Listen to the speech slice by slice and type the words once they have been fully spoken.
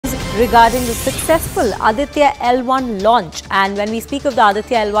regarding the successful Aditya-L1 launch. And when we speak of the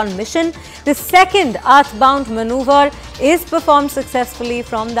Aditya-L1 mission, the second earthbound maneuver is performed successfully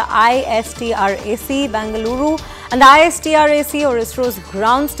from the ISRO Bengaluru, and the ISRO, or ISRO's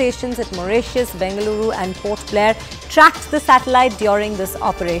ground stations at Mauritius, Bengaluru and Port Blair, tracked the satellite during this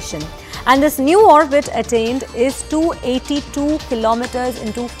operation. And this new orbit attained is 282 kilometers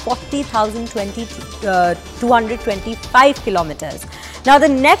into 40,225 kilometers. Now, the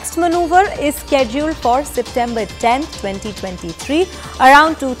next maneuver is scheduled for September 10th, 2023,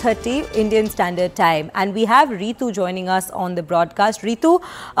 around 2:30 Indian Standard Time. And we have Ritu joining us on the broadcast. Ritu,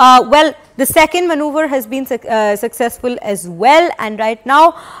 well, the second maneuver has been successful as well. And right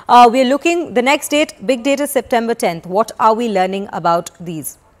now, we are looking, the next date, big date is September 10th. What are we learning about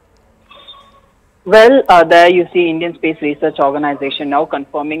these? Well, there you see Indian Space Research Organization now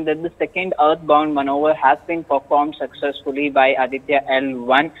confirming that the second earthbound maneuver has been performed successfully by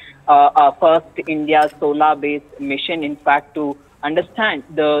Aditya-L1, first India's solar-based mission, in fact, to understand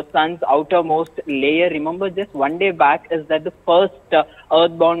the sun's outermost layer. Remember, just one day back is that the first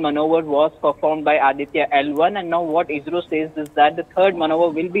earthbound maneuver was performed by Aditya-L1, and now what ISRO says is that the third maneuver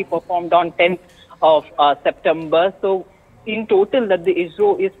will be performed on 10th of September. So, in total, that the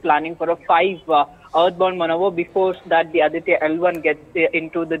ISRO is planning for a 5 earthbound maneuver. Before that, the Aditya-L1 gets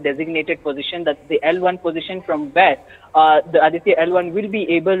into the designated position. That's the L1 position, from where the Aditya-L1 will be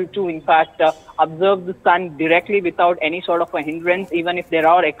able to, in fact, observe the sun directly without any sort of a hindrance. Even if there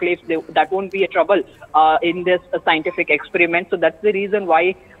are eclipses, that won't be a trouble in this scientific experiment. So that's the reason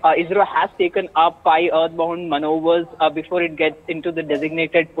why ISRO has taken up 5 earthbound maneuvers before it gets into the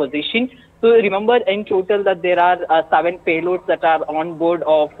designated position. So remember, in total, that there are 7 payloads that are on board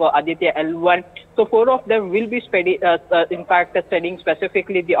of Aditya-L1. So 4 of them will be in fact studying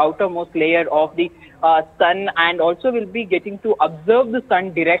specifically the outermost layer of the sun, and also will be getting to observe the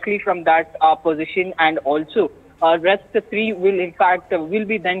sun directly from that position. And also rest 3 will in fact will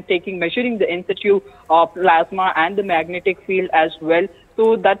be then measuring the in situ plasma and the magnetic field as well.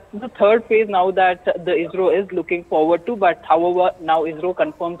 So that's the third phase now that the ISRO is looking forward to. But however, now ISRO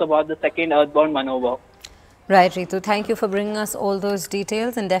confirms about the second earthbound maneuver. Right, Ritu. Thank you for bringing us all those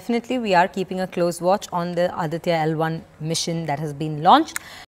details. And definitely we are keeping a close watch on the Aditya-L1 mission that has been launched.